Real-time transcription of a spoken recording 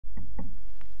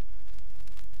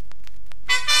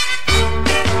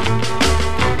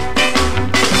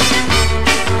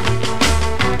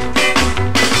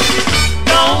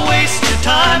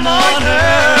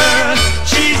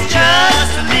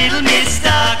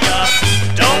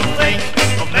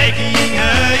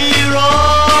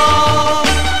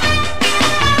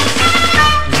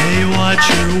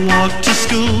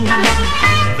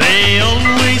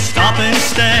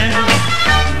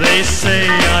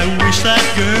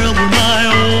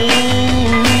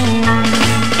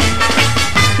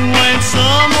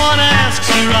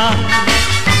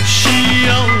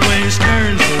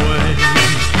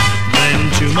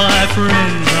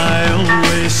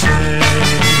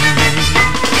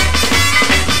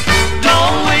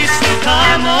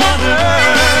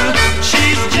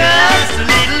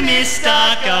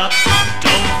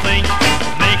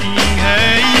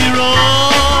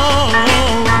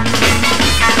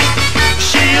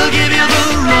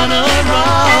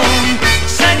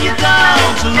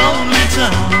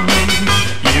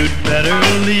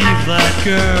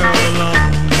girl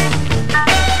alone.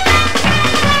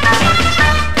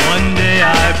 One day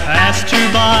I passed her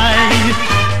by,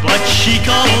 but she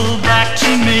called back to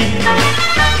me.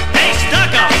 Hey,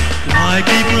 stuck up! Why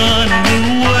keep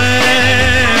running away?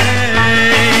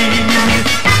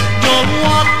 Don't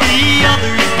want the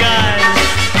other guys,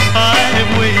 I've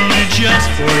waited just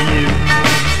for you.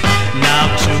 Now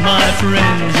to my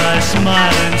friends I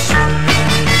smile and say,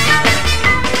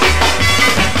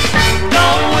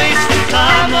 don't waste your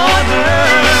time on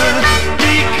her,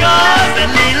 because that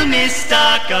little Miss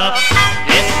Stuck-up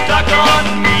is stuck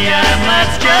on me, and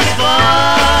that's just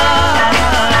fine.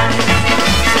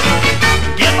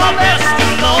 Give my best to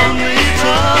lonely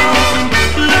Tom,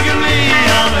 look at me,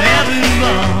 I'm heaven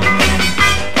bound.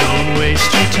 Don't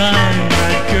waste your time,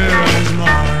 that girl is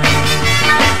mine.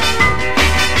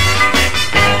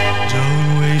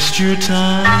 Don't waste your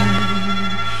time,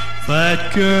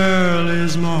 that girl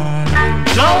is mine.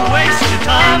 Don't waste your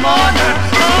time on her.